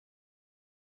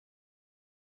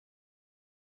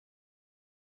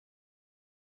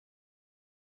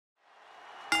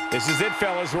This is it,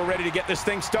 fellas. We're ready to get this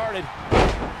thing started.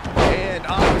 And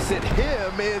opposite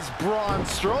him is Braun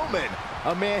Strowman,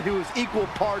 a man who is equal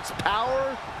parts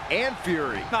power and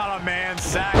fury. Not a man,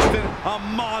 Saxton, a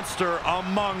monster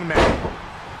among men.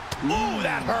 Ooh,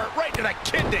 that hurt right to the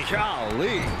kidney.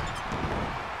 Golly.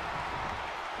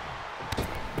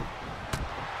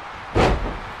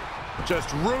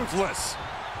 Just ruthless.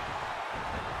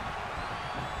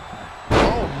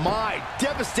 Oh my,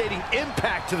 devastating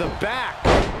impact to the back.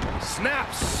 Snap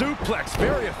suplex,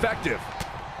 very effective.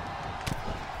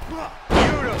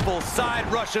 Beautiful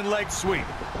side Russian leg sweep.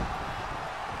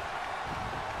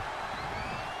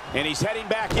 And he's heading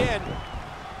back in.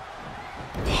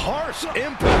 Harsh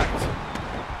impact.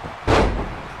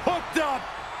 Hooked up.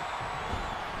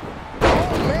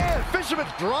 Oh man,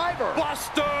 Fisherman's driver.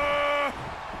 Buster.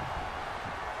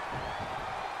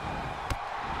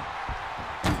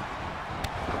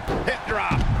 Hip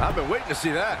drop. I've been waiting to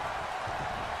see that.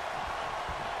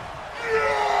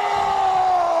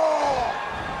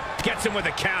 Gets him with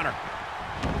a counter.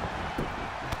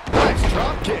 Nice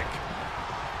drop kick.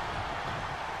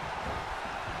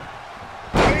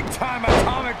 Big time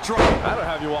atomic drop. That'll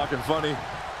have you walking funny.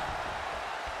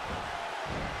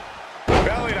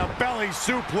 Belly to belly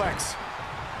suplex.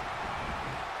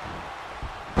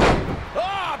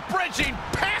 Ah, bridging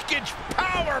package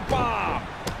power bomb.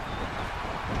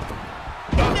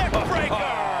 Neck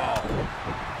breaker.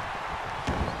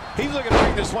 He's looking to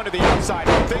bring this one to the outside.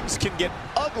 Things can get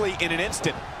ugly in an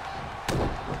instant.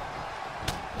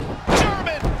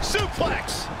 German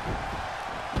suplex.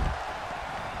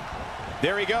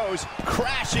 There he goes,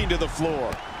 crashing to the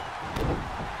floor.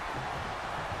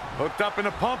 Hooked up in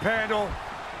a pump handle.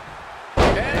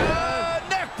 And a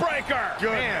neck breaker.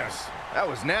 Goodness. That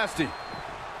was nasty.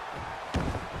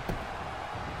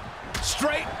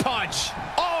 Straight punch.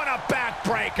 Oh, and a back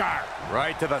breaker.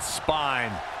 Right to the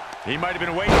spine. He might have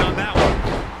been waiting on that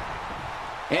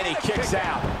one. And he kicks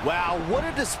out. Wow, what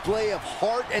a display of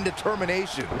heart and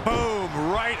determination. Boom,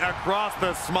 right across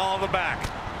the small of the back.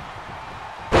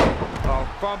 Oh,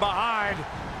 from behind.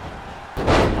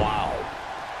 Wow.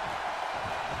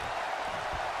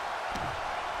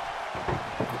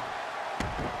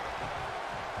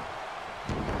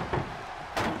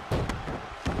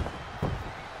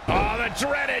 Oh, the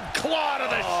dreaded claw to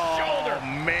the shoulder.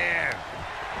 Man.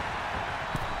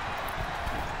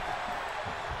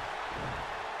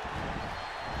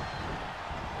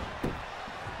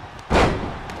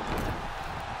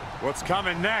 What's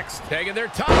coming next? Taking their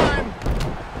time.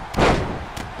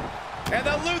 And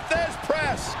the Lou Thesz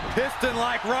press.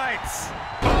 Piston-like rights.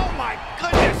 Oh, my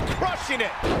goodness, crushing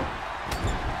it.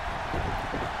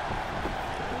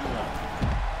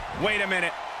 Wait a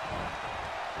minute.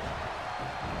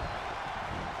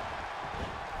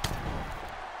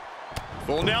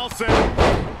 Full Nelson.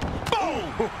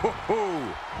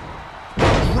 Boom!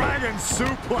 Dragon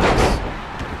suplex.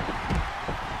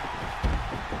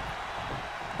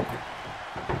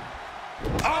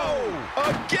 Oh,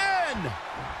 again.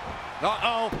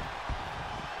 Uh-oh.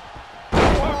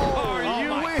 Oh, Are you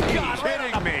my God, right on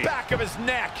kidding the me? back of his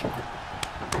neck.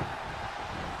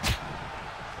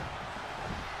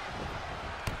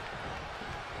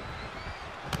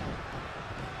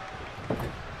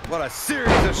 What a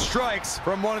series of strikes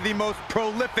from one of the most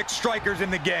prolific strikers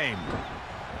in the game.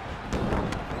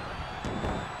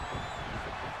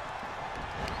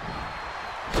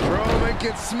 Roman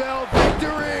can smell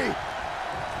victory.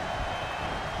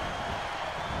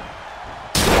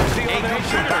 The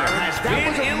elimination has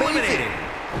been eliminated.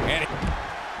 And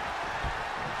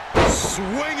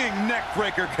Swinging neck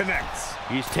breaker connects.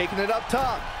 He's taking it up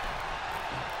top.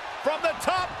 from the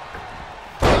top.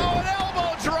 Oh, an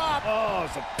elbow drop. Oh,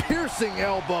 it's a piercing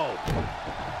elbow.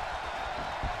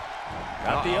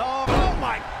 Got the arm. Oh,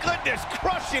 my goodness,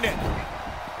 crushing it.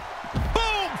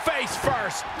 Boom, face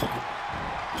first.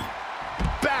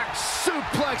 Back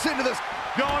suplex into this.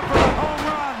 Going for a home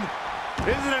run.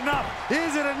 Is it enough?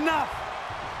 Is it enough?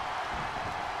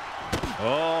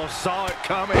 Oh, saw it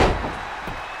coming.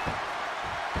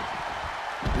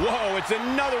 Whoa, it's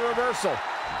another reversal.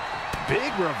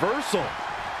 Big reversal.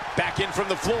 Back in from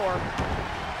the floor.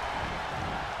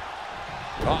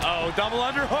 Uh-oh, double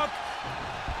underhook.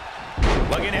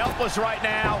 Looking helpless right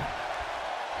now.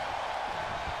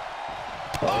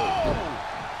 Oh!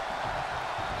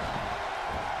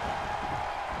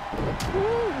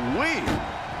 Woo-wee.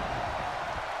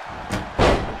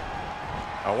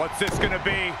 Oh, what's this gonna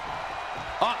be?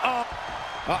 Uh-oh.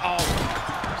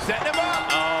 Uh-oh. Setting him up.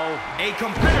 A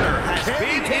competitor has Can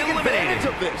he been take advantage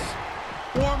eliminated. of this?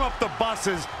 Warm up the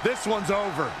buses. This one's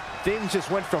over. Things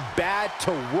just went from bad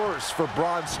to worse for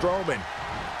Braun Strowman.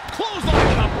 Clothesline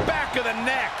to the back of the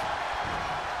neck.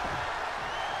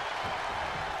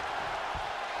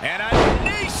 And a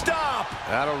knee stop.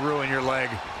 That'll ruin your leg.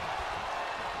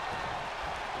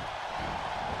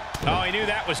 Oh, he knew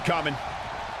that was coming.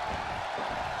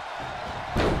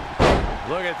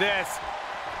 Look at this.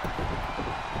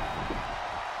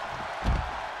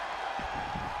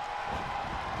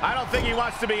 I don't think he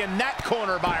wants to be in that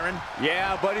corner, Byron.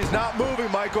 Yeah, but he's not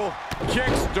moving, Michael.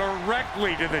 Kicks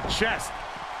directly to the chest.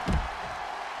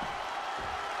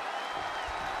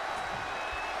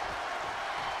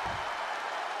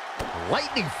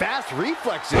 Lightning fast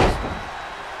reflexes.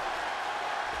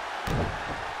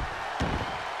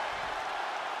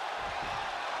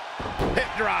 Hip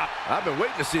drop. I've been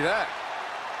waiting to see that.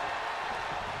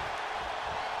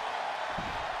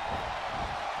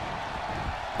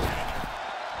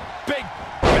 Big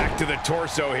back to the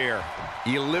torso here.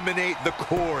 Eliminate the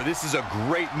core. This is a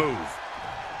great move.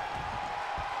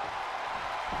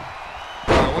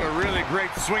 Oh, what a really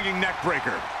great swinging neck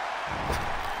breaker.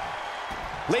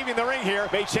 Leaving the ring here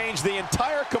may change the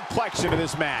entire complexion of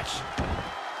this match.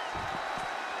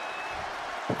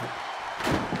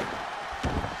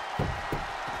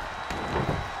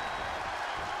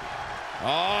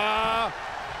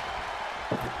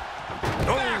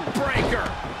 Backbreaker.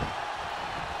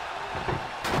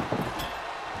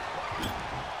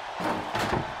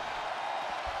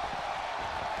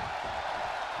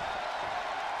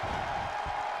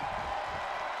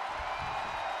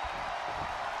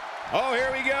 Oh,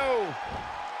 here we go.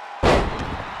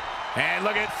 And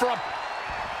look at from.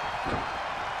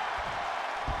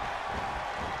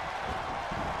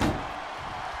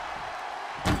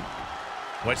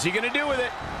 What's he going to do with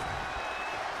it?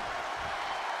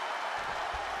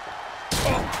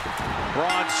 Oh.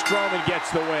 Braun Strowman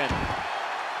gets the win.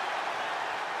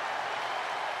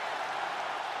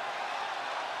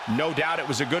 No doubt it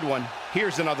was a good one.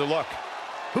 Here's another look.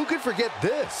 Who could forget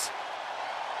this?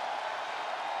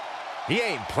 He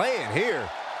ain't playing here.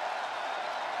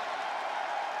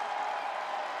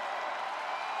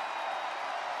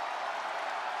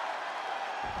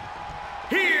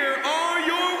 Here are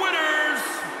your winners.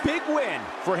 Big win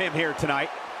for him here tonight.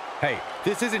 Hey,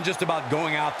 this isn't just about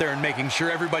going out there and making sure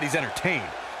everybody's entertained.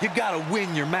 You've got to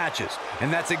win your matches,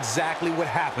 and that's exactly what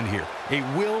happened here. A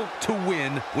will to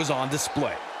win was on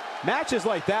display. Matches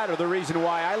like that are the reason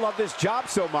why I love this job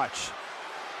so much.